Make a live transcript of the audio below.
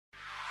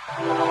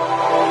Hey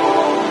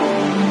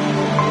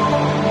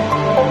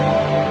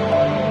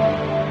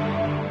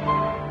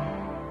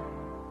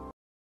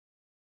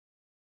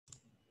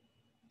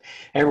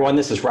everyone,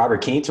 this is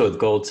Robert Keens with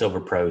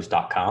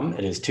goldsilverpros.com.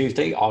 It is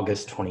Tuesday,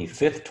 August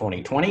 25th,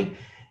 2020,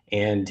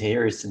 and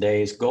here is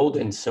today's gold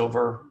and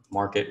silver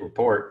market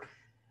report.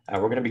 We're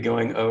going to be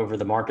going over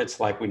the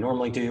markets like we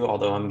normally do,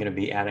 although I'm going to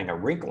be adding a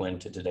wrinkle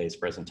into today's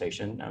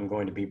presentation. I'm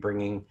going to be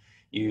bringing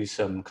you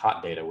some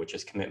COT data, which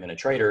is commitment of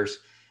traders,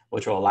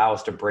 which will allow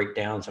us to break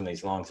down some of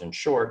these longs and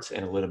shorts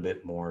in a little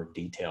bit more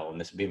detail. And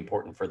this will be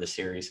important for the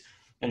series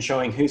and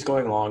showing who's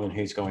going long and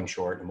who's going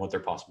short and what their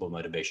possible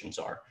motivations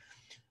are.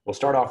 We'll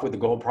start off with the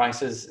gold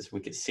prices. As we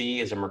can see,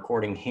 as I'm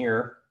recording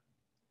here,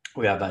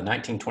 we have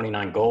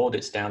 1929 gold.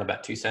 It's down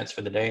about 2 cents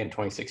for the day, and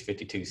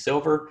 26.52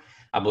 silver.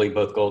 I believe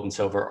both gold and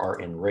silver are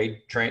in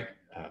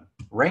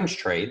range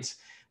trades.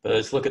 But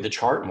let's look at the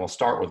chart, and we'll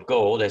start with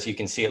gold. As you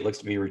can see, it looks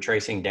to be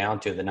retracing down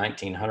to the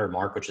 1900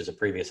 mark, which is a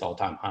previous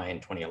all-time high in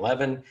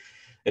 2011.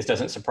 This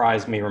doesn't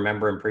surprise me.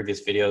 Remember, in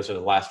previous videos over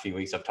the last few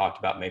weeks, I've talked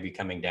about maybe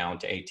coming down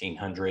to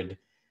 1800.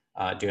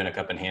 Doing a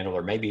cup and handle,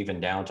 or maybe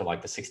even down to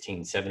like the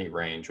 1670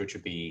 range, which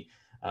would be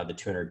the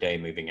 200-day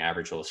moving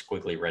average, little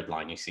squiggly red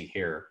line you see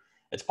here.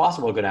 It's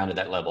possible to go down to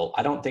that level.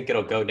 I don't think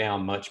it'll go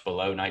down much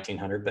below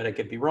 1900, but I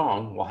could be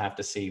wrong. We'll have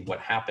to see what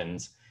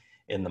happens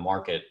in the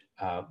market.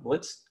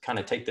 Let's kind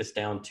of take this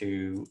down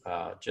to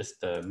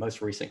just the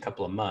most recent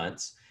couple of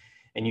months.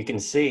 And you can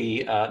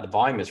see the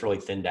volume has really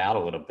thinned out a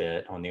little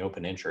bit on the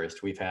open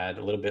interest. We've had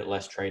a little bit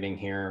less trading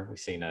here. We've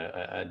seen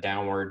a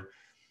downward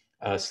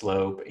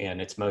slope, and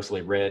it's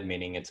mostly red,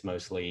 meaning it's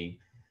mostly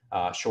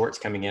shorts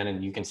coming in,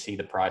 and you can see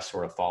the price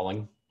sort of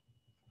falling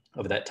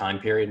over that time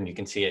period. And you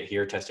can see it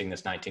here testing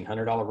this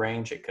 $1,900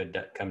 range. It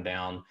could come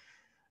down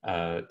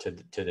to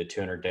the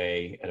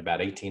 200-day at about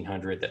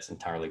 1,800. That's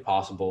entirely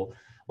possible.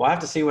 We'll have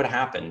to see what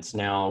happens.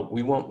 Now,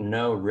 we won't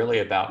know really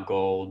about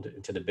gold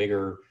to the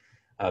bigger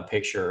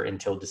picture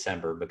until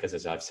December, because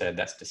as I've said,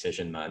 that's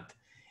decision month.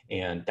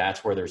 And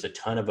that's where there's a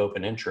ton of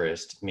open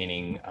interest,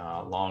 meaning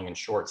long and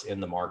shorts in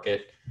the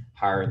market,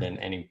 higher than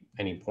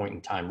any point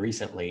in time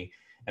recently,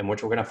 and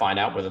which we're going to find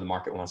out whether the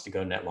market wants to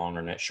go net long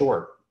or net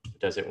short.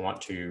 Does it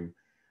want to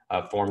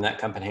form that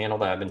cup and handle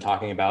that I've been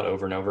talking about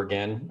over and over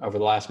again over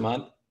the last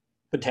month?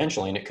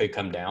 Potentially, and it could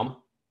come down.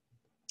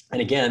 And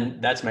again,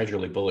 that's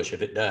majorly bullish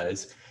if it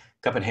does.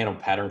 Cup and handle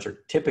patterns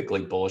are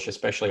typically bullish,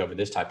 especially over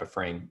this type of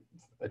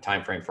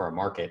time frame for our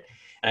market.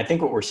 And I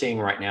think what we're seeing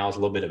right now is a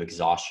little bit of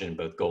exhaustion in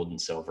both gold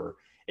and silver.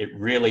 It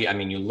really, I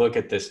mean, you look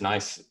at this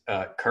nice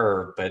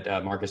curve, but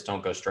markets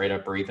don't go straight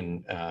up or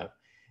even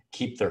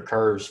keep their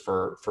curves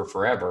for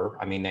forever.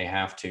 I mean, they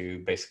have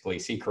to basically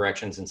see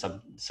corrections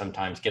and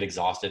sometimes get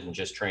exhausted and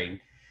just trade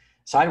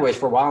sideways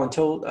for a while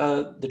until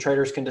the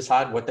traders can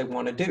decide what they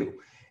want to do.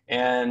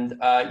 And,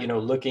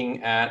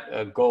 looking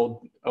at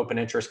gold open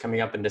interest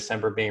coming up in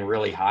December being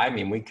really high, I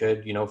mean, we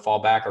could, fall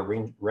back or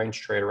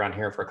range trade around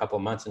here for a couple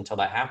of months until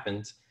that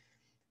happens.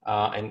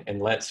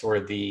 And let sort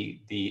of the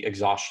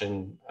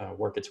exhaustion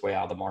work its way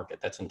out of the market.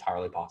 That's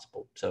entirely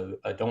possible. So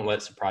don't let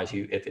it surprise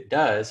you if it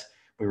does.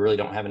 We really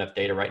don't have enough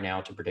data right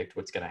now to predict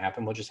what's going to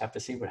happen. We'll just have to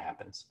see what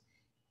happens.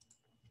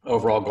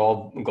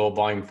 Overall, gold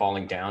volume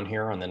falling down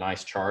here on the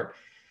nice chart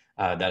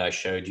that I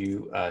showed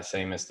you,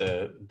 same as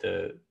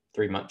the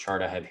 3-month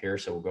chart I have here.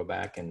 So we'll go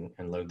back and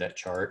load that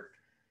chart.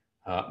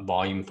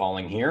 Volume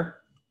falling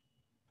here.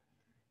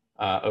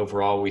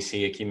 Overall, we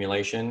see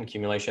accumulation,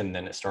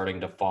 then it's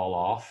starting to fall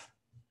off.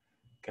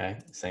 Okay,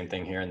 same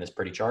thing here in this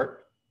pretty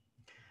chart.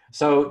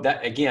 So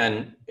that,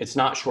 again, it's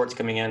not shorts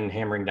coming in and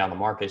hammering down the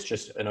market. It's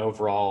just an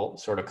overall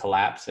sort of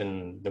collapse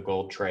in the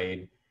gold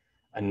trade,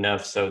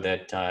 enough so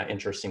that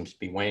interest seems to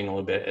be waning a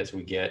little bit as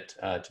we get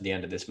to the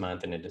end of this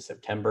month and into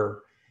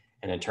September.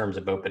 And in terms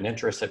of open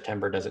interest,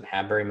 September doesn't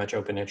have very much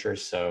open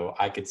interest. So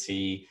I could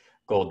see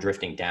gold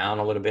drifting down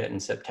a little bit in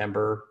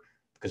September,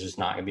 because there's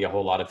not going to be a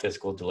whole lot of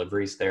physical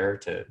deliveries there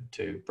to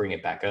bring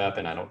it back up.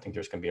 And I don't think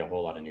there's going to be a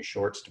whole lot of new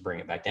shorts to bring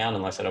it back down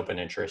unless that open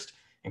interest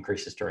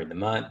increases during the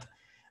month.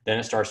 Then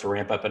it starts to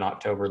ramp up in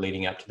October,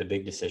 leading up to the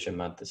big decision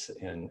month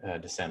in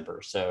December.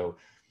 So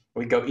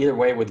we go either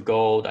way with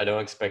gold. I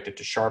don't expect it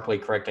to sharply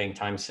correct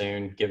anytime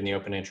soon, given the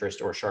open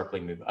interest, or sharply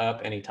move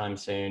up anytime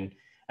soon,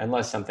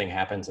 unless something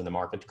happens in the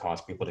market to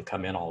cause people to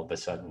come in all of a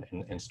sudden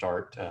and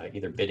start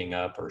either bidding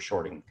up or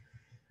shorting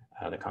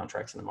the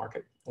contracts in the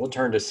market. We'll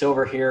turn to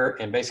silver here,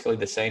 and basically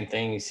the same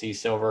thing. You see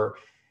silver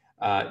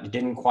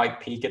didn't quite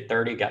peak at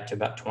 30, got to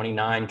about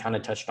 29, kind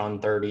of touched on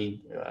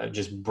 30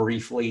 just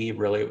briefly.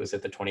 Really, it was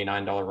at the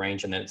 $29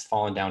 range, and then it's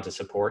fallen down to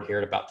support here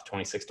at about the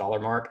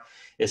 $26 mark.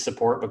 Is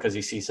support because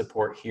you see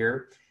support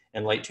here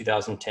in late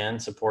 2010,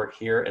 support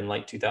here in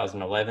late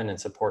 2011, and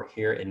support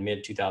here in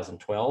mid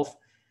 2012.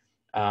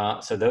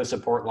 So those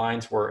support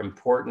lines were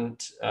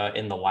important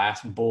in the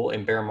last bull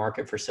and bear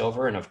market for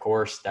silver. And of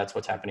course, that's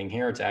what's happening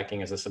here. It's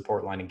acting as a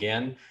support line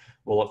again.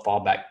 Will it fall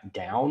back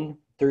down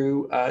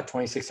through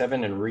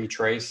 26.7 and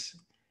retrace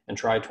and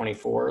try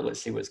 24?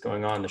 Let's see what's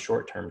going on in the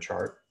short-term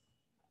chart.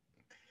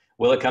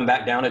 Will it come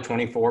back down to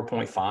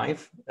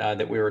 24.5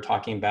 that we were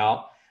talking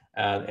about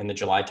in the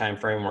July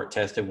timeframe where it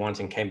tested once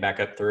and came back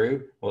up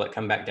through. Will it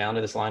come back down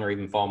to this line or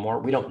even fall more?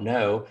 We don't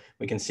know.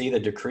 We can see the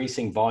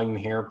decreasing volume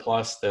here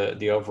plus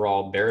the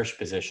overall bearish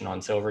position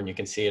on silver, and you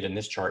can see it in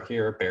this chart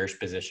here, bearish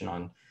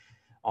position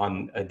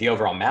on the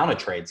overall amount of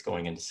trades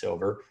going into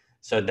silver.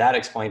 So that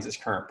explains its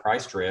current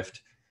price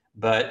drift.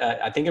 But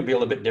I think it'd be a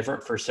little bit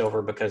different for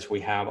silver because we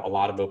have a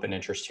lot of open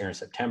interest here in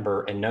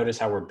September, and notice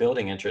how we're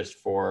building interest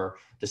for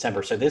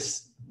December. So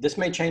this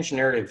may change the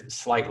narrative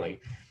slightly.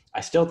 I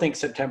still think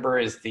September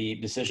is the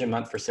decision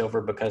month for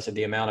silver because of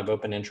the amount of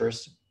open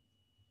interest.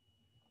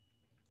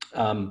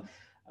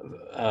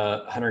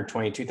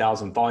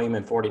 122,000 volume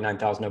and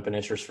 49,000 open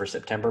interest for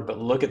September, but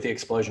look at the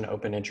explosion of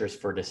open interest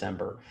for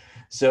December.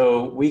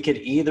 So we could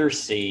either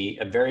see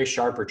a very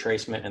sharp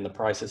retracement in the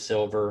price of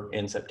silver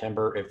in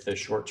September if the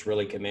shorts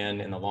really come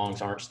in and the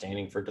longs aren't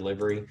standing for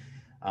delivery.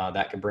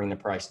 That could bring the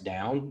price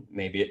down.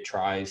 Maybe it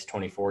tries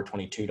 $24,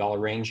 $22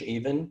 range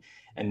even,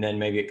 and then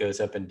maybe it goes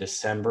up in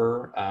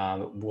December.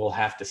 We'll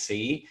have to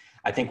see.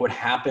 I think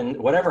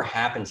whatever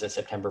happens in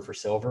September for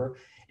silver,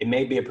 it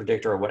may be a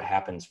predictor of what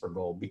happens for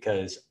gold,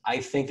 because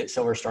I think that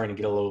silver is starting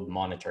to get a little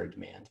monetary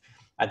demand.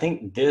 I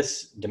think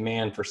this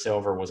demand for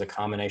silver was a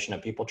combination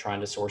of people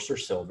trying to source their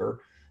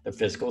silver, their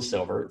physical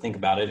silver. Think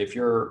about it. If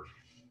you're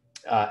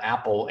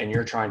Apple and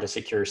you're trying to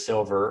secure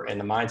silver and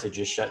the mines had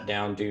just shut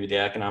down due to the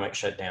economic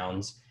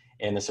shutdowns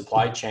and the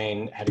supply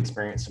chain had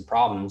experienced some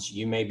problems,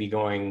 you may be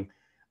going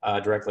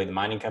directly to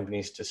mining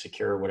companies to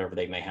secure whatever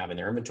they may have in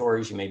their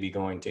inventories. You may be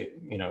going to,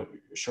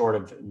 short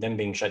of them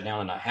being shut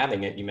down and not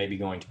having it, you may be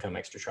going to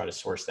COMEX to try to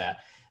source that.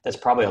 That's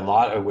probably a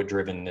lot of what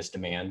driven this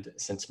demand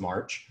since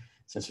March,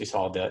 since we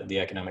saw the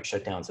economic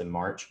shutdowns in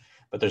March.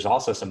 But there's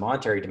also some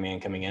monetary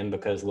demand coming in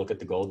because look at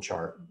the gold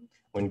chart.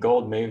 When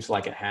gold moves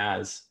like it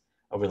has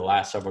over the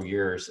last several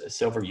years,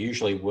 silver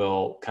usually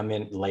will come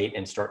in late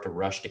and start to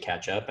rush to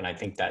catch up. And I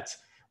think that's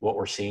what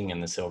we're seeing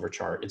in the silver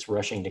chart. It's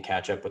rushing to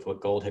catch up with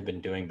what gold had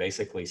been doing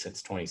basically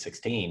since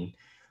 2016,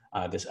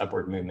 this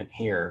upward movement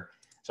here.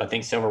 So I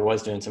think silver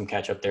was doing some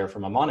catch up there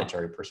from a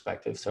monetary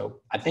perspective. So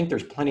I think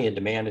there's plenty of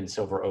demand in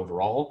silver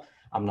overall.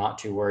 I'm not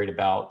too worried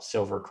about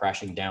silver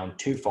crashing down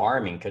too far.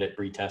 I mean, could it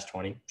retest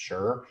 20?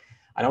 Sure.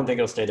 I don't think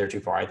it'll stay there too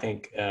far. I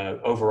think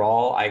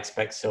overall, I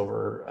expect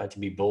silver to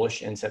be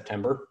bullish in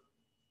September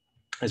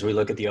as we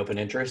look at the open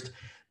interest,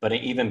 but an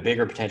even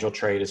bigger potential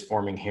trade is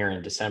forming here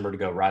in December to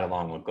go right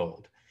along with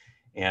gold.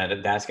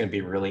 And that's going to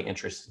be really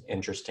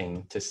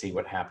interesting to see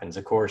what happens.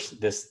 Of course,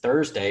 this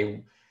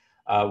Thursday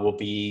will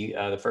be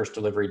the first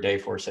delivery day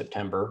for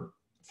September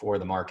for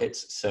the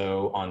markets.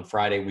 So on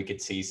Friday, we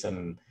could see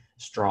some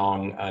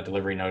strong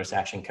delivery notice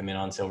action come in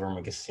on silver, and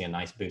we could see a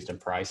nice boost in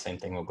price. Same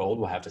thing with gold.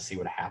 We'll have to see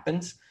what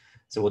happens.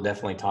 So we'll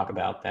definitely talk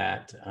about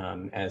that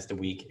as the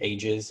week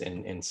ages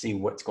and see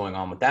what's going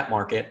on with that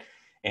market.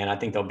 And I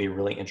think they'll be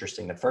really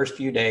interesting. The first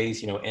few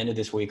days, end of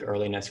this week,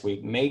 early next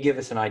week, may give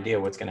us an idea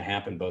what's going to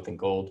happen both in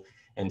gold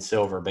and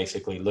silver,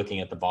 basically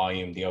looking at the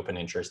volume, the open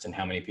interest, and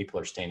how many people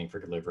are standing for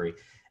delivery.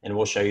 And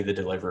we'll show you the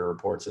delivery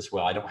reports as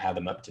well. I don't have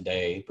them up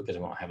today because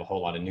we won't have a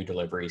whole lot of new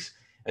deliveries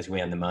as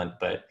we end the month.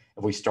 But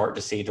if we start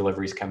to see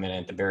deliveries come in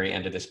at the very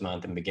end of this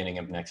month and beginning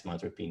of next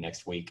month would be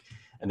next week.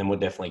 And then we'll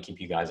definitely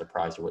keep you guys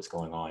apprised of what's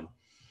going on.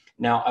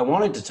 Now, I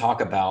wanted to talk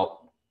about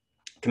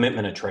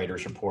commitment of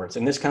traders reports,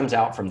 and this comes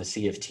out from the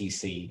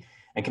CFTC.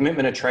 And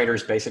commitment of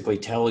traders basically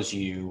tells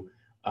you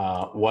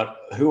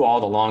who all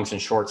the longs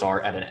and shorts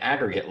are at an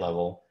aggregate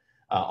level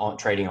on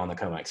trading on the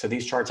COMEX. So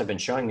these charts I've been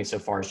showing you so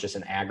far is just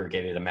an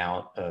aggregated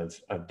amount of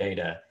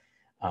data,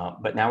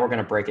 but now we're going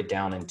to break it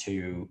down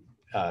into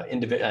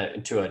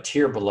a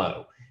tier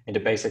below,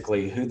 into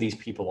basically who these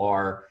people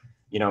are,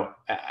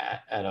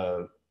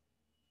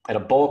 at a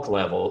bulk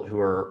level who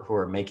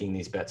are making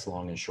these bets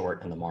long and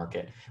short in the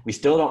market. We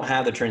still don't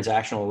have the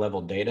transactional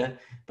level data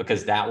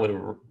because that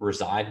would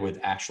reside with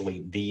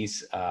actually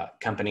these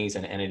companies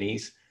and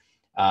entities.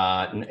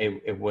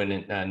 It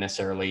wouldn't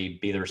necessarily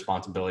be the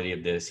responsibility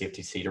of the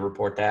CFTC to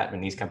report that. I mean,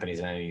 these companies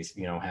and entities,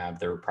 have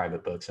their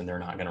private books and they're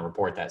not going to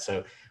report that.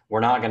 So we're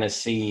not going to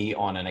see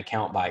on an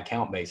account by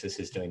account basis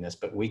who's doing this,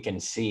 but we can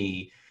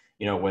see,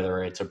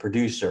 whether it's a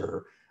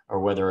producer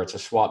or whether it's a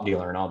swap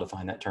dealer, and I'll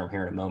define that term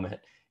here in a moment,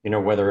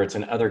 whether it's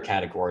an other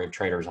category of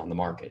traders on the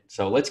market.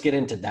 So let's get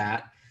into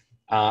that.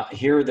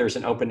 Here, there's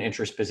an open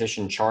interest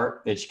position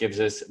chart, which gives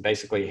us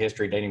basically a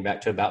history dating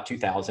back to about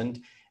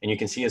 2000. And you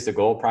can see as the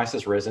gold price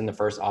has risen, the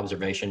first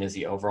observation is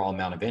the overall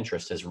amount of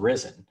interest has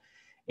risen.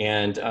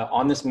 And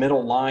on this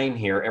middle line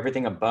here,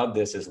 everything above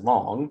this is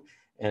long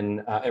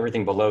and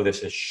everything below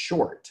this is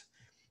short.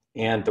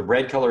 And the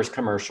red color is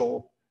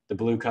commercial, the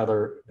blue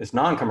color is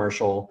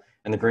non-commercial,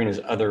 and the green is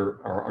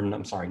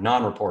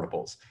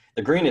non-reportables.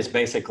 The green is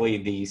basically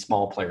the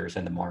small players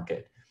in the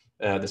market,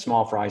 the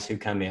small fries who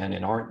come in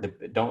and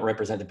don't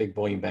represent the big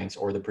bullion banks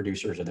or the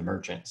producers or the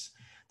merchants.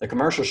 The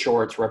commercial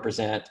shorts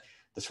represent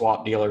the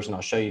swap dealers, and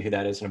I'll show you who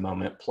that is in a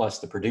moment, plus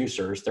the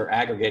producers. They're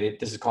aggregated.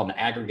 This is called an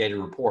aggregated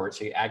report.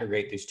 So you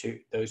aggregate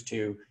those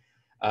two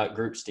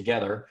groups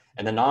together.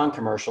 And the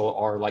non-commercial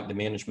are like the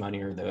managed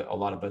money or a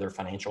lot of other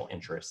financial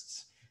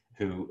interests.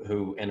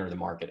 who enter the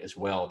market as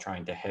well,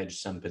 trying to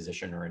hedge some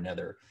position or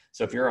another.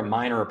 So if you're a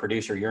miner or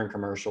producer, you're in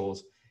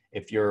commercials.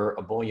 If you're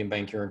a bullion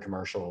bank, you're in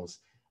commercials.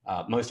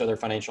 Most other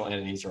financial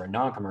entities are in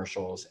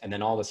non-commercials, and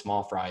then all the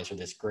small fries are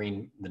this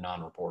green, the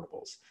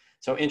non-reportables.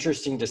 So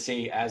interesting to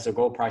see as the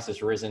gold price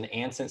has risen,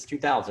 and since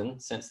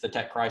 2000, since the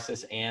tech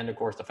crisis, and of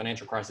course the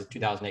financial crisis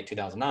 2008,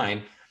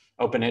 2009,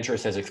 open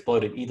interest has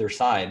exploded either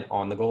side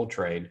on the gold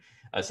trade.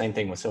 Same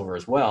thing with silver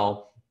as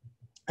well.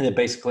 And it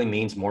basically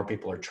means more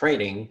people are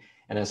trading.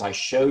 And as I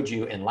showed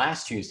you in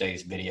last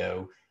Tuesday's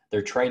video,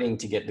 they're trading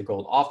to get the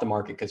gold off the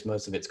market because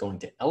most of it's going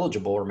to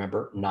eligible,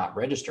 remember, not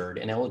registered.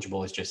 And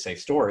eligible is just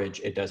safe storage.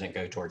 It doesn't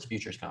go towards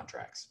futures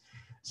contracts.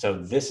 So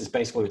this is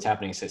basically what's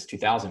happening since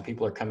 2000.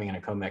 People are coming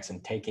into COMEX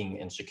and taking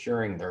and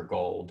securing their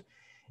gold.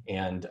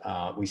 And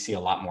we see a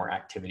lot more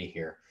activity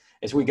here.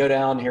 As we go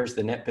down, here's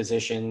the net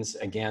positions.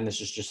 Again, this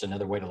is just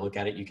another way to look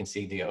at it. You can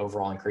see the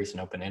overall increase in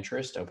open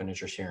interest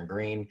here in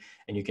green,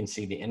 and you can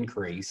see the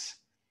increase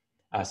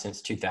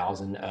since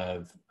 2000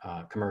 of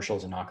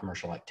commercials and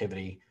non-commercial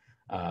activity.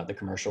 The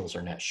commercials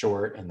are net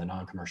short and the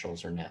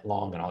non-commercials are net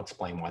long, and I'll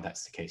explain why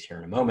that's the case here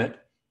in a moment.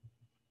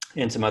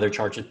 And some other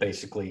charts that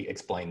basically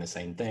explain the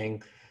same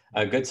thing.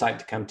 A good site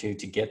to come to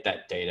get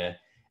that data.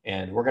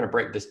 And we're going to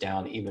break this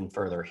down even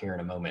further here in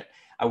a moment.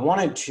 I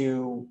wanted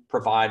to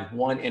provide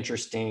one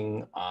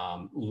interesting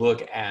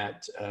look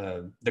at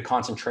the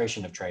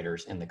concentration of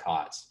traders in the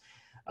COTS.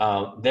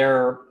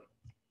 They're,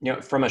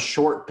 from a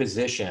short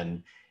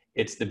position,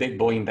 it's the big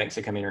bullion banks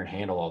that come in here and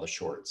handle all the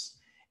shorts.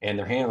 And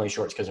they're handling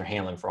shorts because they're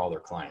handling for all their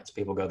clients.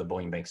 People go to the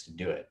bullion banks to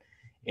do it.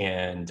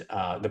 And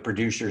the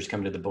producers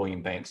come to the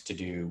bullion banks to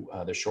do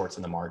the shorts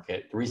in the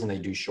market. The reason they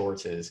do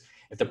shorts is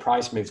if the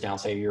price moves down,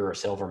 say you're a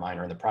silver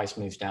miner and the price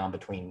moves down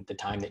between the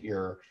time that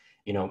you're,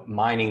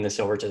 mining the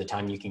silver to the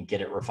time you can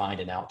get it refined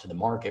and out to the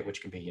market,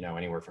 which could be,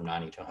 anywhere from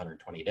 90 to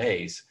 120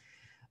 days,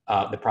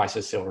 the price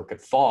of silver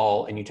could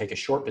fall and you take a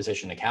short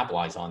position to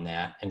capitalize on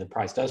that. And the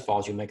price does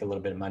fall, you make a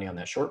little bit of money on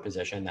that short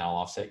position. That'll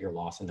offset your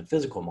loss in the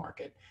physical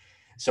market.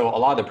 So a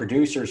lot of the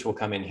producers will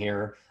come in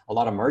here. A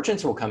lot of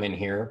merchants will come in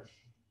here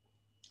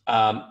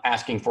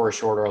asking for a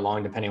short or a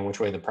long, depending on which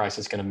way the price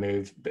is going to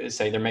move.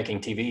 Say they're making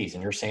TVs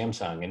and you're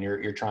Samsung and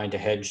you're trying to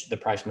hedge the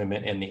price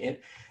movement and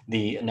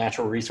the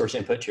natural resource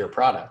input to your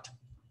product.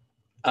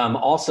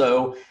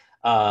 Also,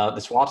 the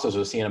swaps, as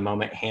we'll see in a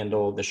moment,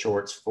 handle the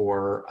shorts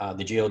for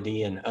the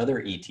GLD and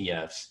other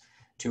ETFs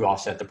to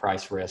offset the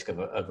price risk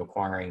of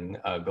acquiring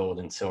gold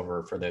and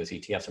silver for those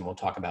ETFs. And we'll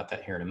talk about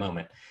that here in a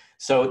moment.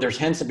 So there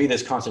tends to be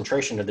this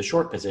concentration of the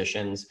short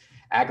positions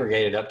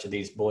aggregated up to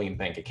these bullion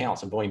bank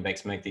accounts. And bullion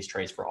banks make these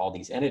trades for all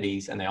these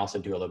entities, and they also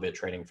do a little bit of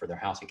trading for their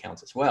house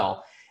accounts as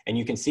well. And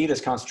you can see this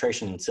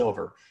concentration in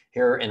silver.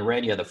 Here in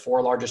red, you have the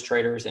 4 largest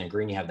traders, and in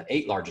green, you have the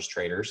 8 largest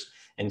traders.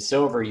 In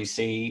silver, you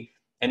see,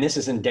 and this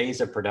is in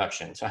days of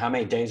production. So how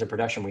many days of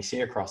production we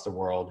see across the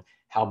world,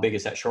 how big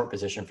is that short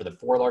position for the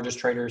 4 largest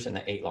traders and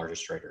the 8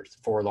 largest traders,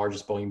 the 4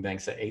 largest bullion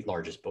banks, the 8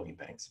 largest bullion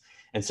banks.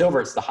 And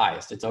silver, it's the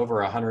highest. It's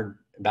over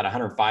about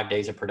 105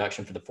 days of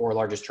production for the 4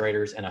 largest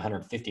traders and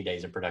 150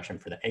 days of production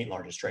for the 8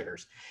 largest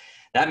traders.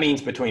 That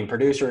means between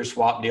producers,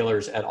 swap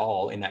dealers et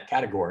al. In that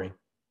category,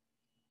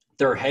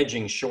 they're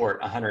hedging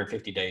short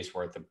 150 days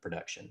worth of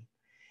production.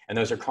 And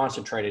those are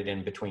concentrated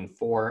in between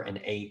 4 and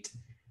 8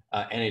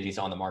 entities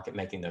on the market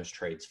making those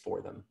trades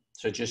for them.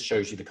 So it just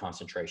shows you the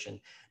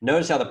concentration.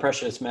 Notice how the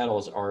precious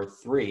metals are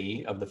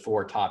 3 of the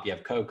 4 top. You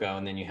have cocoa,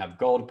 and then you have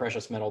gold,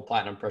 precious metal,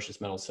 platinum,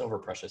 precious metal, silver,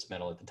 precious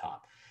metal at the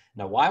top.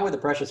 Now, why would the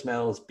precious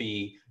metals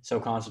be so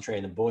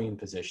concentrated in bullion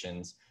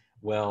positions?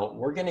 Well,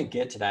 we're going to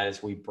get to that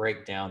as we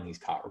break down these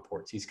COT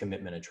reports, these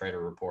commitment of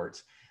trader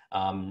reports.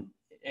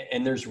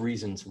 And there's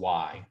reasons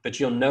why. But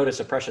you'll notice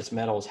the precious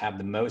metals have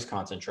the most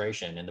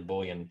concentration in the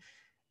bullion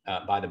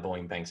by the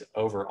bullion banks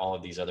over all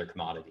of these other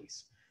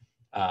commodities.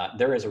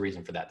 There is a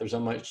reason for that. There's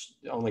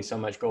only so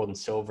much gold and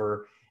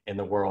silver in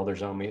the world.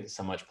 There's only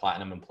so much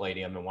platinum and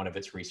palladium, and one of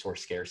its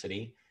resource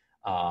scarcity.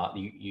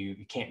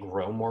 You can't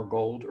grow more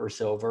gold or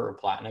silver or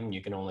platinum.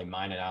 You can only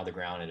mine it out of the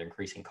ground at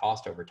increasing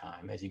cost over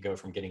time as you go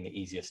from getting the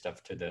easiest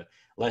stuff to the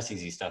less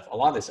easy stuff. A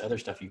lot of this other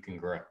stuff you can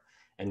grow.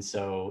 And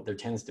so there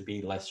tends to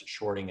be less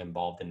shorting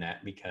involved in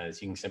that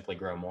because you can simply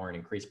grow more and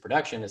increase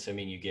production,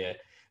 assuming you get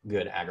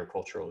good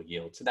agricultural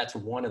yield. So that's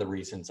one of the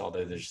reasons,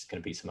 although there's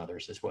going to be some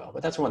others as well,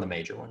 but that's one of the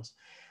major ones.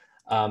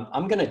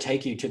 I'm going to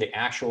take you to the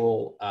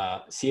actual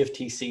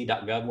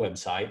cftc.gov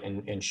website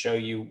and show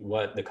you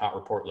what the COT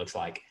report looks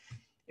like.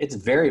 It's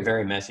very,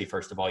 very messy,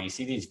 first of all. You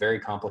see these very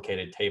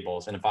complicated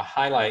tables. And if I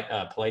highlight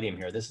palladium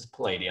here, this is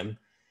palladium,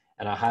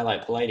 and I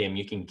highlight palladium,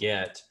 you can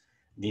get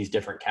these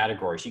different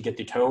categories. You get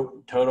the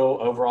total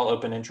overall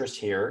open interest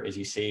here, as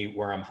you see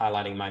where I'm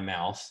highlighting my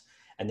mouse.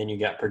 And then you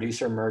got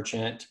producer,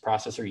 merchant,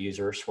 processor,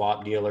 user,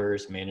 swap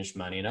dealers, managed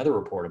money, and other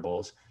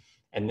reportables.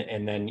 And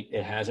then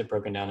it has it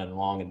broken down in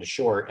long into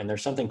short. And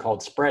there's something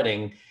called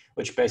spreading,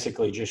 which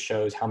basically just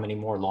shows how many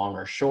more long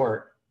or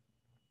short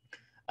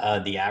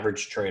the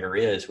average trader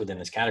is within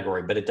this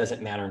category. But it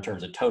doesn't matter in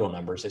terms of total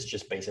numbers. It's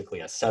just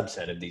basically a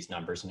subset of these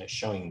numbers, and it's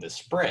showing the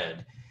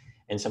spread.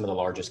 in some of the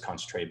largest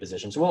concentrated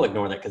positions. We'll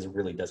ignore that because it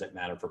really doesn't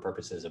matter for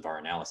purposes of our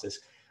analysis.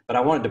 But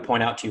I wanted to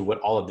point out to you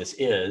what all of this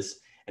is.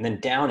 And then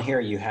down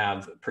here, you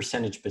have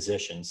percentage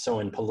positions. So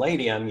in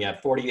palladium, you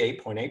have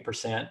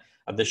 48.8%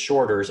 of the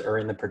shorters are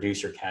in the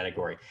producer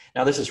category.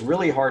 Now, this is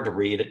really hard to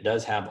read. It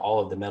does have all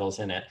of the metals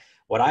in it.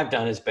 What I've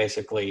done is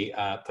basically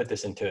put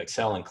this into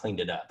Excel and cleaned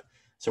it up.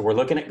 So we're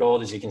looking at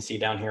gold, as you can see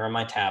down here on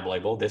my tab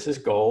label. This is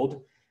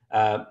gold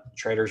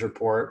traders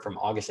report from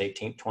August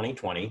 18th,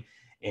 2020.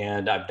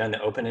 And I've done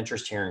the open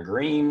interest here in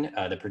green,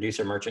 the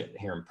producer merchant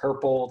here in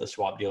purple, the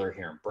swap dealer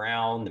here in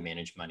brown, the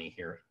managed money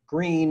here in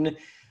green,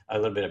 a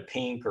little bit of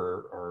pink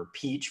or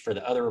peach for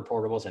the other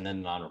reportables, and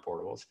then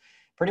non-reportables.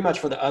 Pretty much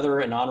for the other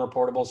and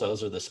non-reportables,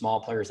 those are the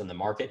small players in the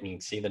market, and you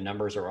can see the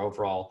numbers are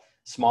overall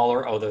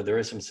smaller, although there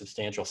is some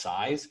substantial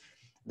size.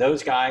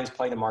 Those guys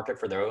play the market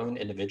for their own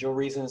individual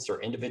reasons.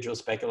 They're individual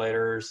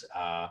speculators,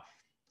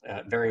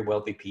 very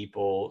wealthy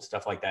people,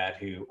 stuff like that,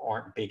 who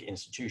aren't big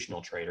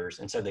institutional traders.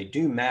 And so they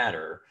do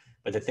matter,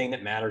 but the thing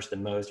that matters the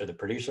most are the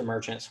producer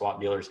merchant, swap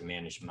dealers, and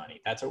managed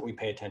money. That's what we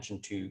pay attention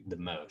to the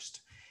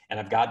most. And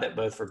I've got that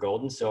both for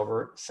gold and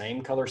silver,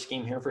 same color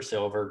scheme here for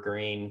silver,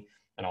 green,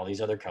 and all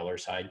these other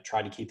colors. So I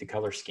try to keep the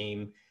color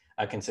scheme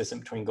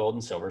consistent between gold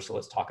and silver. So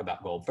let's talk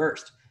about gold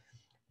first.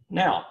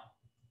 Now,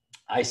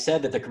 I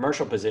said that the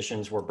commercial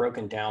positions were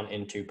broken down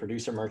into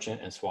producer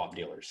merchant and swap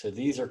dealers. So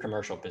these are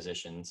commercial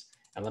positions.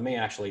 And let me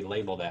actually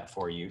label that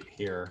for you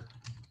here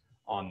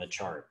on the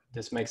chart.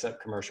 This makes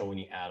up commercial when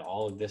you add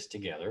all of this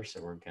together.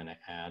 So we're going to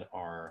add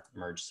our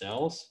merged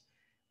cells.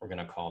 We're going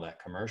to call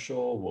that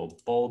commercial. We'll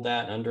bold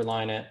that and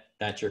underline it.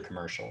 That's your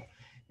commercial.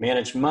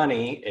 Managed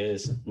money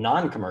is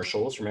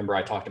non-commercials. Remember,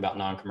 I talked about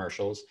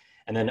non-commercials.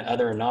 And then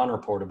other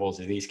non-reportables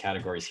are these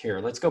categories here.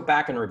 Let's go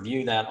back and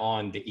review that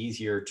on the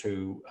easier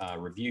to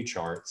review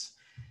charts.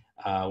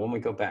 When we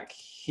go back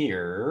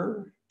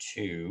here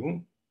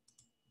to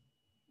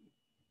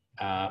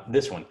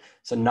this one.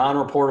 So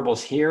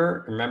non-reportables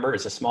here, remember,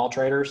 it's the small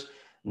traders.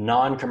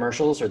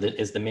 Non-commercials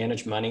is the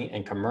managed money,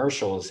 and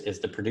commercials is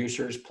the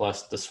producers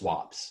plus the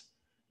swaps.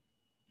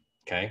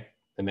 Okay,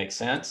 that makes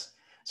sense.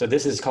 So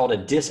this is called a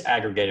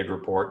disaggregated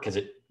report because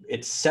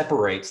it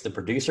separates the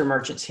producer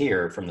merchants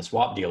here from the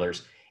swap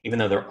dealers, even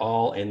though they're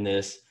all in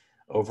this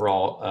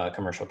overall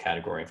commercial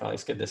category. In fact,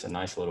 let's give this a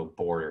nice little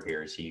border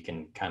here so you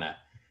can kind of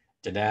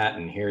do that.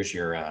 And here's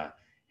your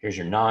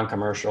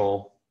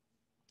non-commercial,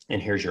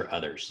 and here's your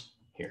others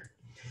here.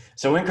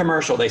 So in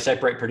commercial, they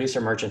separate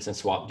producer merchants and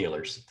swap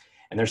dealers.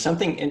 And there's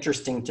something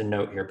interesting to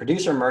note here.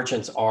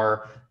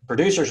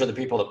 Producers are the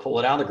people that pull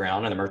it out of the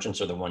ground, and the merchants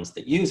are the ones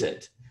that use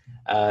it.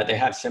 They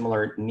have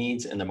similar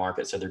needs in the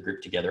market, so they're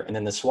grouped together. And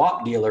then the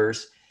swap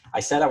dealers, I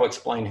said I would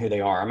explain who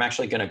they are. I'm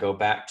actually going to go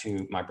back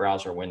to my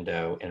browser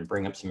window and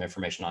bring up some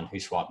information on who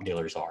swap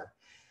dealers are.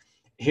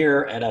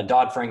 Here at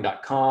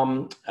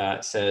doddfrank.com,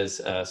 it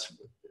says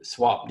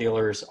swap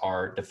dealers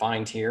are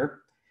defined here.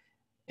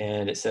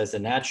 And it says the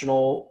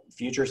National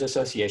Futures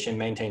Association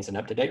maintains an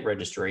up-to-date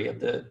registry of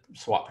the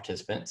swap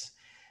participants.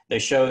 They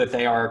show that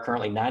they are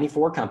currently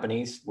 94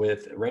 companies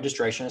with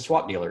registration as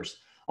swap dealers.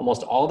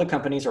 Almost all the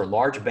companies are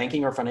large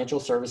banking or financial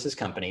services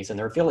companies and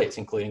their affiliates,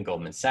 including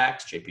Goldman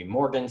Sachs, JP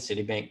Morgan,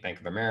 Citibank, Bank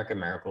of America,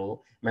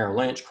 Merrill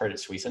Lynch, Credit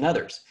Suisse, and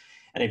others.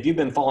 And if you've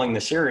been following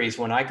the series,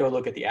 when I go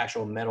look at the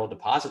actual metal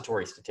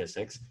depository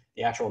statistics,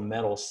 the actual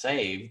metal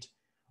saved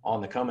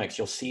on the COMEX,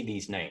 you'll see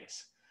these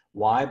names.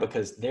 Why?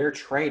 Because they're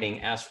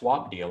trading as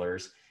swap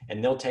dealers,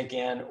 and they'll take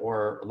in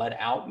or let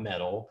out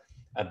metal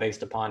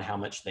based upon how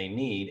much they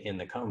need in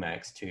the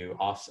COMEX to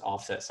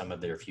offset some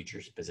of their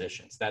futures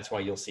positions. That's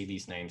why you'll see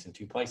these names in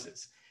two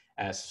places,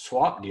 as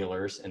swap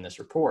dealers in this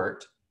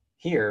report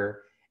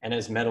here, and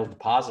as metal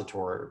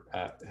depositor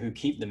who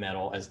keep the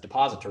metal, as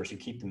depositors who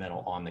keep the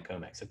metal on the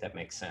COMEX, if that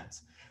makes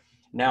sense.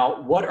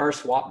 Now, what are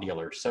swap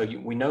dealers? So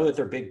we know that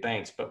they're big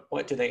banks, but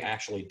what do they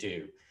actually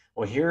do?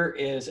 Well, here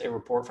is a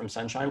report from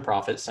Sunshine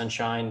Profits.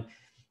 Sunshine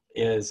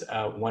is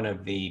one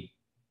of the,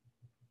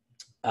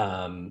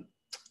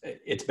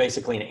 it's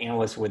basically an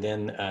analyst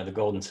within the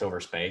gold and silver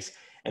space.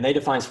 And they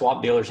define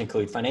swap dealers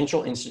include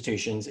financial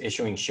institutions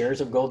issuing shares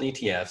of gold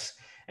ETFs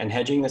and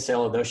hedging the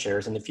sale of those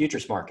shares in the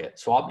futures market.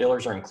 Swap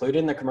dealers are included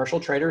in the commercial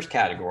traders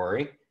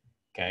category.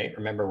 Okay,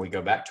 remember we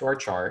go back to our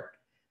chart.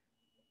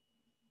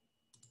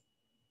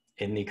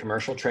 In the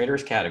commercial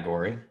traders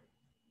category,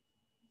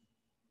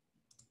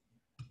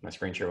 my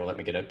screen share will let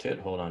me get up to it.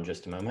 Hold on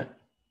just a moment.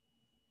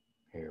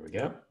 Here we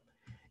go.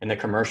 In the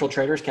commercial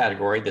traders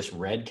category, this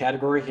red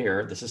category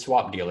here, this is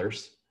swap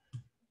dealers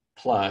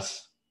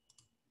plus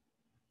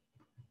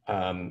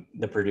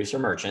the producer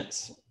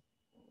merchants.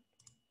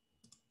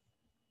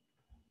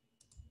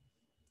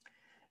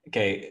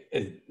 Okay,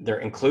 they're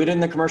included in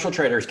the commercial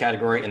traders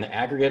category in the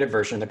aggregated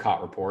version of the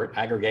COT report.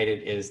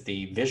 Aggregated is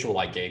the visual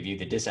I gave you.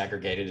 The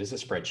disaggregated is a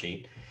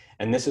spreadsheet.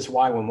 And this is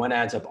why when one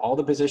adds up all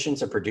the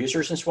positions of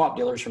producers and swap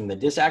dealers from the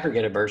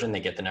disaggregated version, they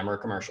get the number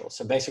of commercials.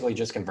 So basically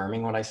just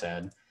confirming what I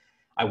said.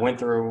 I went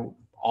through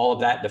all of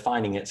that,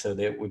 defining it so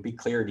that it would be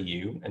clear to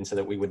you and so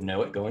that we would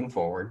know it going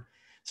forward.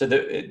 So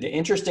the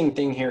interesting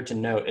thing here to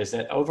note is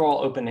that overall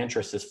open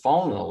interest has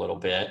fallen a little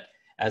bit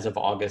as of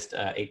August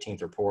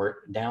 18th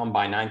report, down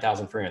by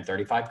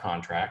 9,335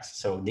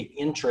 contracts. So the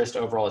interest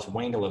overall has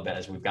waned a little bit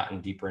as we've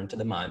gotten deeper into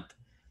the month,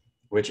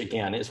 which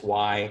again is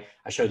why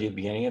I showed you at the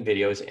beginning of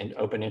videos, and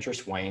open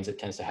interest wanes, it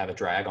tends to have a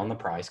drag on the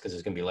price because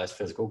there's going to be less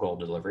physical gold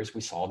deliveries.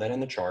 We saw that in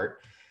the chart.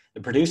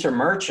 The producer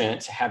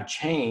merchants have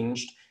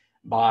changed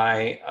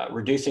by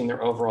reducing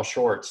their overall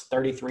shorts,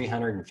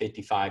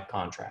 3,355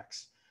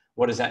 contracts.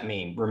 What does that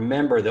mean?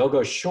 Remember, they'll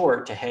go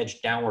short to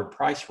hedge downward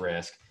price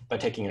risk by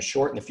taking a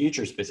short in the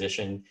futures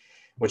position,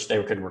 which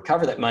they could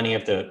recover that money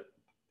if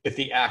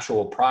the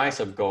actual price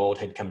of gold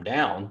had come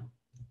down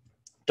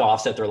to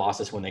offset their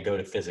losses when they go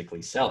to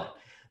physically sell it.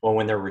 Well,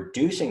 when they're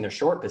reducing their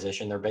short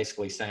position, they're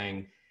basically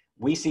saying,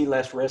 we see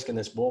less risk in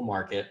this bull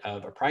market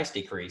of a price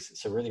decrease,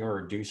 so we're really going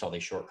to reduce all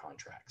these short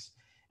contracts.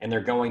 And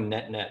they're going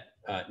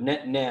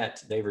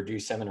net, they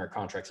reduced 700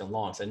 contracts in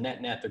long. So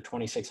net, they're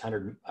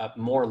 2,600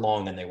 more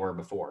long than they were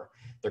before.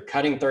 They're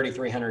cutting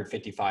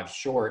 3,355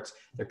 shorts.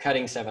 They're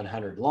cutting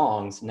 700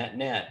 longs.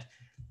 Net,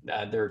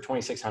 they're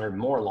 2,600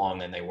 more long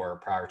than they were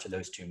prior to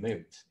those two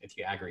moves, if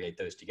you aggregate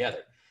those together.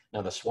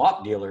 Now, the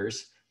swap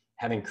dealers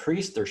have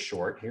increased their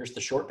short. Here's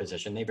the short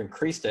position. They've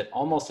increased it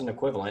almost an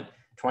equivalent,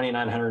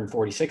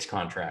 2,946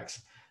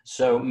 contracts.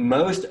 So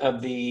most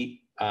of the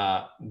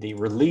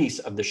release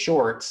of the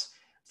shorts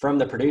from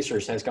the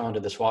producers has gone to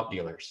the swap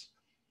dealers.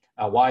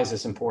 Why is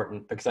this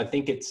important? Because I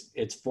think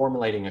it's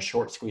formulating a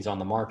short squeeze on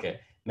the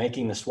market,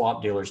 making the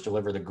swap dealers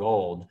deliver the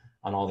gold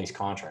on all these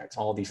contracts,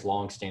 all these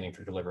long standing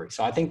for delivery.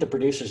 So I think the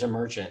producers and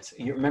merchants,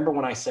 you remember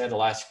when I said the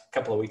last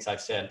couple of weeks,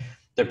 I've said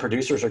the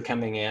producers are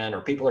coming in,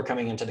 or people are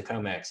coming into the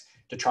COMEX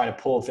to try to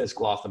pull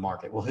physical off the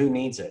market. Well, who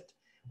needs it?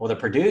 Well, the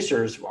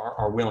producers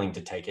are willing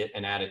to take it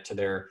and add it to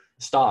their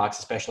stocks,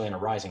 especially in a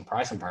rising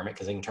price environment,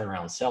 because they can turn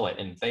around and sell it.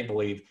 And if they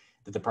believe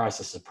that the price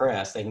is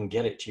suppressed, they can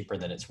get it cheaper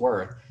than it's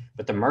worth.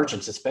 But the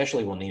merchants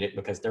especially will need it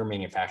because they're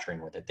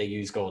manufacturing with it. They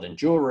use gold in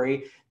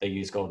jewelry, they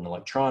use gold in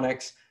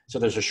electronics. So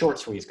there's a short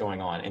squeeze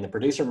going on, and the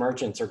producer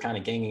merchants are kind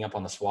of ganging up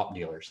on the swap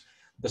dealers.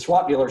 The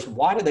swap dealers,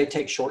 why do they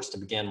take shorts to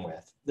begin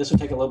with? This will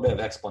take a little bit of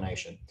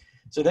explanation.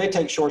 So they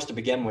take shorts to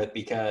begin with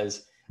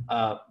because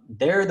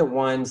they're the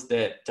ones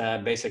that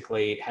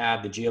basically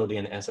have the GLD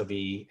and the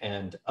SOV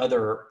and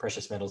other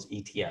precious metals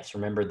ETFs.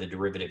 Remember the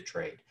derivative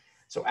trade.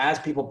 So as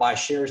people buy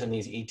shares in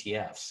these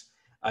ETFs,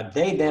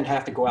 they then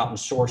have to go out and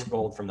source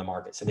gold from the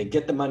market. So they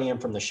get the money in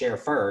from the share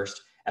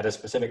first at a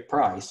specific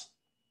price,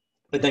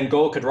 but then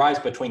gold could rise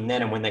between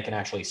then and when they can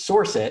actually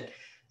source it.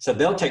 So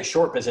they'll take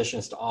short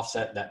positions to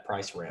offset that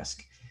price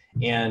risk.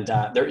 And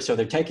so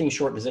they're taking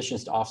short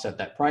positions to offset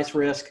that price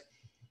risk.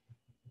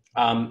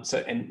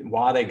 And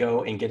while they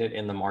go and get it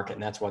in the market,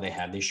 and that's why they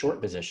have these short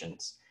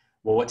positions.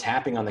 Well, what's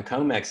happening on the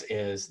COMEX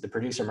is the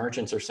producer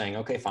merchants are saying,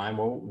 okay, fine,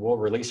 we'll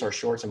release our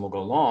shorts and we'll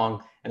go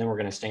long, and then we're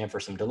going to stand for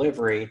some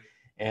delivery,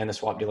 and the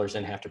swap dealers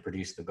then have to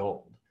produce the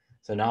gold.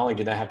 So not only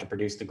do they have to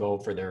produce the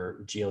gold for their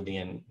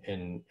GLD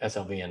and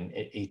SLV and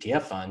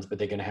ETF funds, but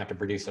they're going to have to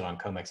produce it on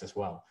COMEX as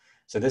well.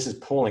 So this is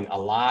pulling a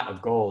lot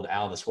of gold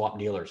out of the swap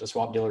dealers. The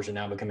swap dealers are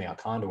now becoming a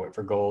conduit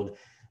for gold,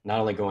 not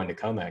only going to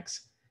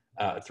COMEX,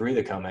 through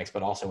the COMEX,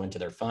 but also into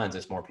their funds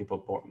as more people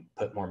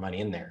put more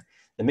money in there.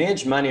 The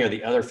managed money are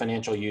the other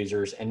financial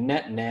users, and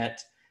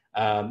net,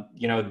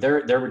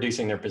 they're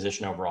reducing their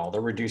position overall.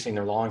 They're reducing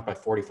their longs by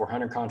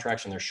 4,400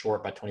 contracts and their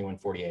short by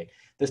 2,148.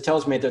 This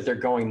tells me that they're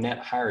going net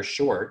higher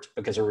short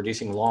because they're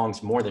reducing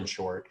longs more than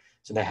short.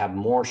 So they have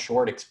more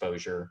short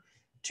exposure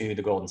to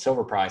the gold and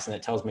silver price. And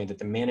that tells me that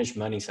the managed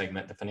money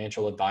segment, the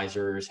financial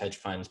advisors, hedge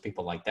funds,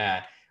 people like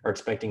that are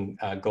expecting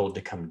gold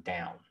to come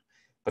down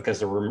because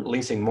they're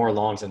releasing more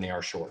longs than they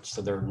are shorts.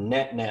 So they're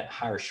net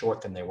higher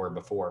short than they were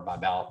before by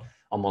about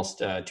almost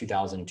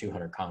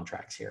 2,200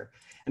 contracts here.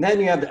 And then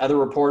you have the other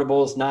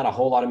reportables, not a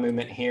whole lot of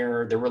movement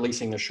here. They're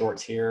releasing the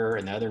shorts here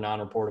and the other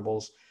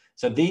non-reportables.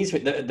 So these, the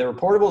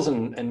reportables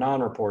and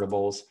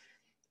non-reportables,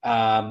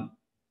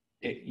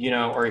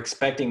 are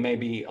expecting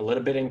maybe a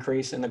little bit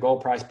increase in the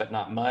gold price, but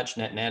not much.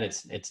 Net,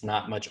 it's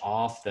not much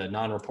off. The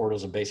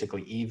non-reportables are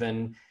basically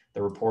even.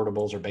 The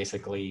reportables are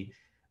basically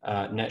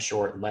net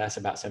short less,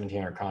 about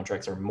 1,700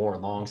 contracts, or more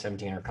long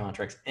 1,700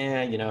 contracts.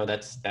 And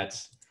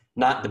that's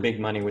not the big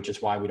money, which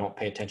is why we don't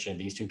pay attention to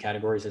these two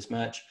categories as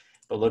much.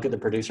 But look at the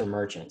producer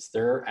merchants.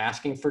 They're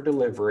asking for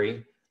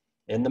delivery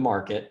in the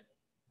market.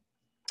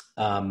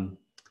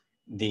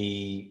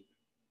 The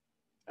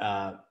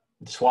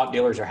swap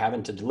dealers are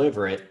having to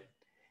deliver it,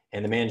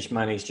 and the managed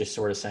money is just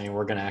sort of saying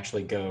we're going to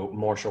actually go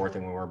more short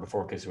than we were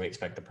before because we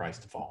expect the price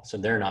to fall. So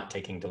they're not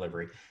taking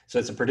delivery. So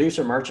it's the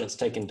producer merchants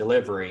taking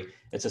delivery.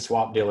 It's the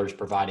swap dealers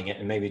providing it,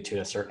 and maybe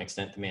to a certain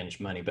extent the managed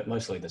money, but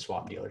mostly the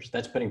swap dealers.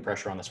 That's putting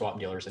pressure on the swap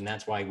dealers, and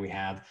that's why we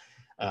have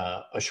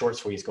a short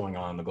squeeze going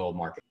on in the gold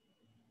market.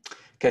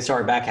 Okay,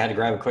 sorry, back. I had to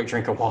grab a quick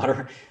drink of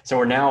water. So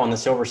we're now on the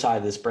silver side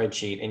of the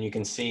spreadsheet, and you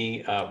can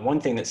see one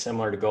thing that's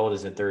similar to gold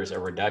is that there's a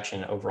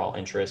reduction in overall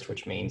interest,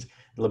 which means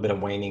a little bit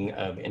of waning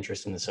of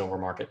interest in the silver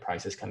market,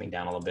 prices coming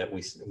down a little bit.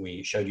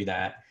 We showed you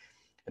that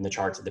in the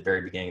charts at the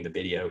very beginning of the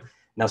video.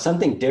 Now,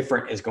 something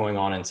different is going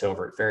on in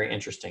silver. Very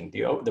interesting.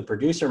 The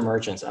producer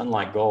merchants,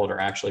 unlike gold, are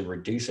actually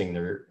reducing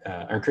their,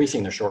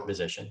 increasing their short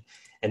position.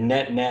 And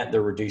net,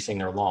 they're reducing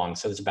their long.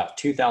 So there's about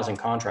 2,000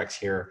 contracts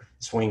here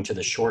swing to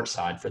the short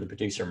side for the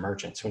producer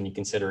merchants when you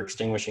consider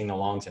extinguishing the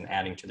longs and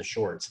adding to the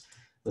shorts.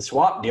 The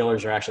swap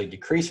dealers are actually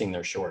decreasing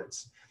their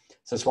shorts.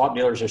 So swap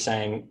dealers are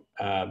saying,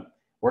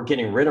 we're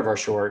getting rid of our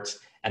shorts.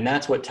 And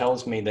that's what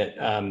tells me that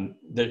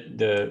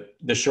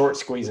the short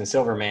squeeze in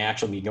silver may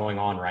actually be going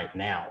on right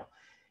now.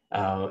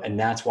 And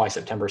that's why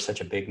September is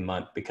such a big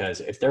month, because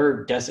if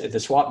the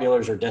swap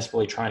dealers are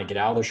desperately trying to get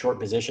out of their short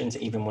positions,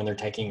 even when they're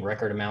taking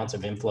record amounts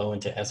of inflow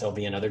into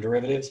SLV and other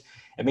derivatives,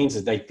 it means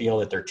that they feel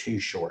that they're too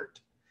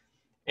short.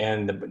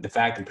 And the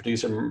fact that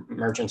producer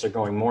merchants are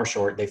going more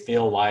short, they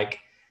feel like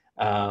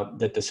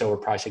that the silver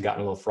price had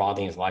gotten a little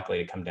frothy and is likely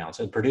to come down.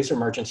 So the producer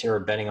merchants here are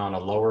betting on a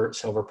lower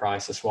silver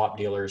price. The swap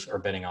dealers are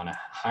betting on a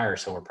higher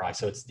silver price.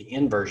 So it's the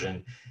inversion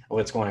of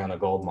what's going on in the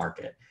gold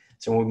market.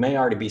 So we may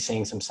already be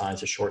seeing some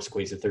signs of short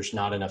squeeze if there's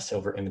not enough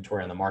silver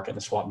inventory on the market and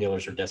the swap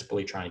dealers are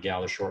desperately trying to get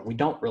out of the short. We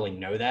don't really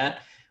know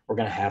that. We're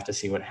going to have to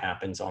see what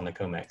happens on the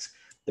COMEX.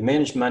 The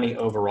managed money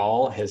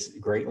overall has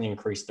greatly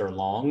increased their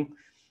long.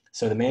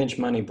 So the managed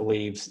money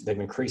believes they've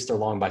increased their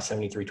long by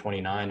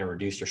 73.29 and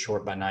reduced their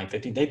short by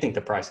 9.50. They think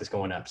the price is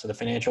going up. So the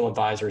financial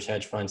advisors,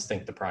 hedge funds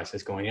think the price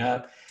is going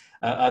up.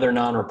 Other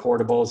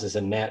non-reportables is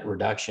a net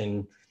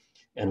reduction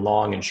in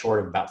long and short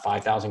of about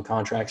 5,000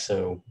 contracts.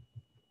 So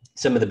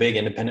some of the big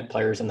independent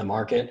players in the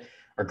market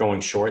are going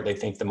short. They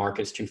think the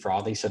market's too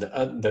frothy. So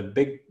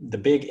the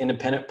big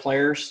independent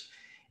players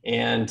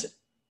and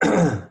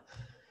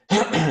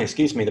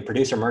excuse me, the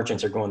producer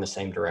merchants are going the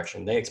same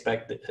direction. They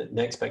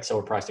expect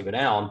silver price to go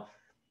down.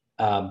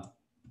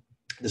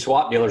 The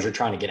swap dealers are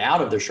trying to get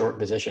out of their short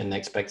position. They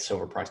expect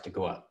silver price to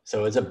go up.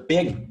 So it's a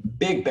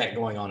big bet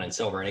going on in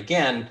silver. And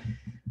again,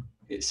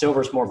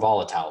 silver is more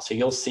volatile. So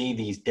you'll see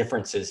these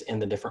differences in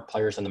the different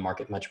players in the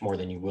market much more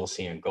than you will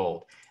see in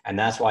gold. And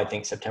that's why I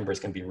think September is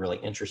going to be really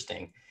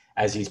interesting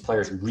as these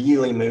players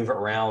really move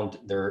around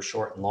their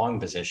short and long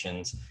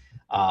positions.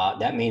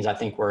 That means I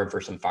think we're in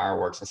for some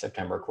fireworks in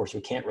September. Of course,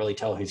 we can't really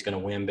tell who's going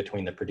to win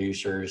between the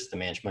producers, the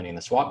managed money, and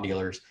the swap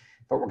dealers,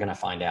 but we're going to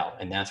find out.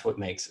 And that's what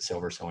makes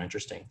silver so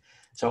interesting.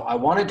 So I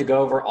wanted to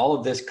go over all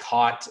of this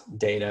COT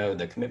data,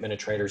 the commitment of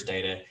traders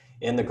data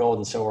in the gold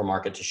and silver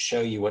market to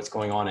show you what's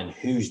going on and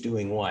who's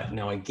doing what.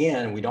 Now,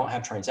 again, we don't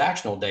have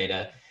transactional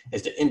data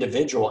as to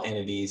individual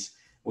entities.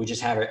 We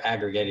just have it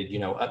aggregated,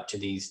 up to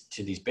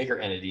these bigger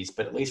entities,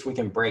 but at least we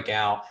can break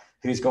out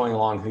who's going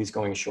long, who's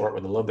going short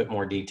with a little bit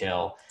more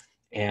detail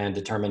and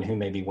determine who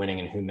may be winning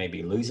and who may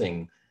be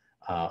losing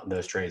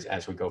those trades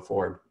as we go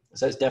forward.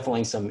 So that's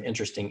definitely some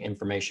interesting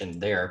information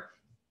there.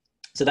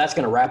 So that's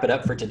going to wrap it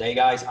up for today,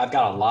 guys. I've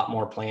got a lot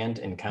more planned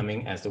and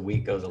coming as the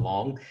week goes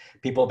along.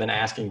 People have been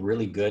asking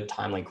really good,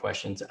 timely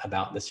questions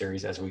about the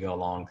series as we go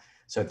along.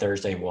 So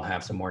Thursday, we'll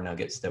have some more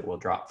nuggets that we'll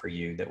drop for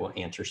you that will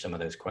answer some of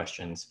those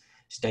questions.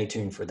 Stay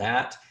tuned for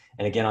that.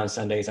 And again, on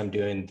Sundays, I'm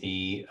doing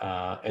the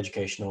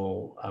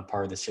educational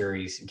part of the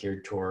series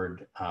geared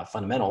toward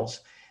fundamentals.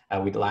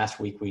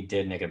 Last week, we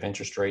did negative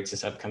interest rates.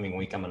 This upcoming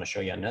week, I'm going to show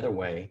you another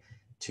way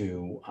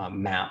to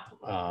map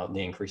the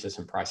increases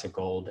in price of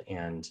gold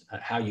and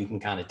how you can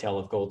kind of tell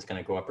if gold's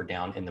going to go up or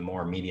down in the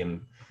more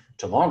medium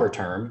to longer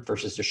term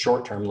versus the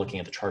short term, looking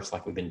at the charts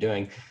like we've been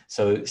doing.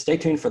 So stay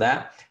tuned for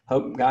that.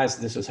 Hope, guys,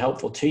 this was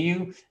helpful to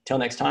you. Till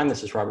next time,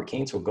 this is Robert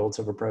Keens with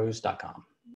goldsilverpros.com.